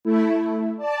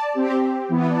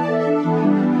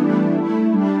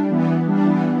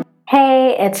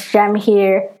it's Jem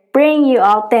here, bringing you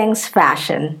all things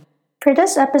fashion. For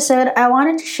this episode, I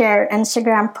wanted to share an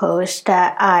Instagram post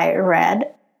that I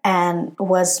read and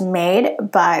was made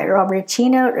by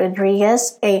Robertino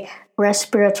Rodriguez, a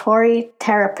respiratory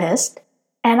therapist.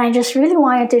 And I just really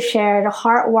wanted to share the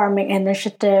heartwarming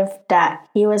initiative that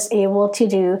he was able to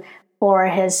do for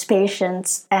his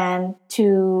patients and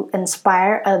to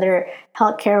inspire other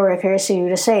healthcare workers to do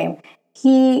the same.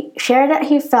 He shared that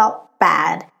he felt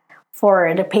bad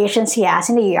for the patients he has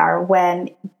in the ER when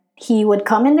he would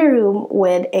come in the room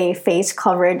with a face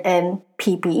covered in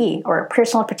PPE or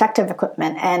personal protective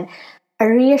equipment. And a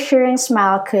reassuring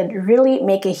smile could really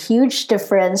make a huge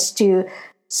difference to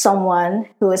someone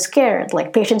who is scared,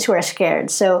 like patients who are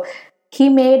scared. So he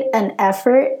made an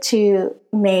effort to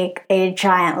make a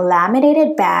giant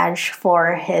laminated badge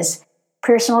for his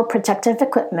personal protective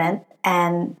equipment.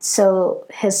 And so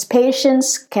his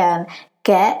patients can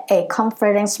get a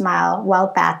comforting smile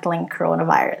while battling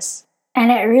coronavirus. And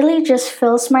it really just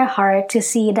fills my heart to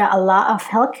see that a lot of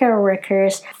healthcare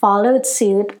workers followed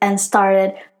suit and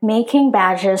started making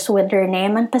badges with their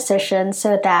name and position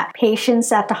so that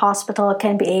patients at the hospital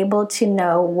can be able to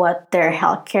know what their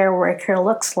healthcare worker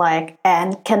looks like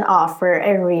and can offer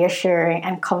a reassuring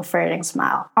and comforting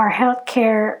smile. Our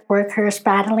healthcare workers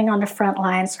battling on the front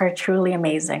lines are truly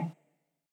amazing.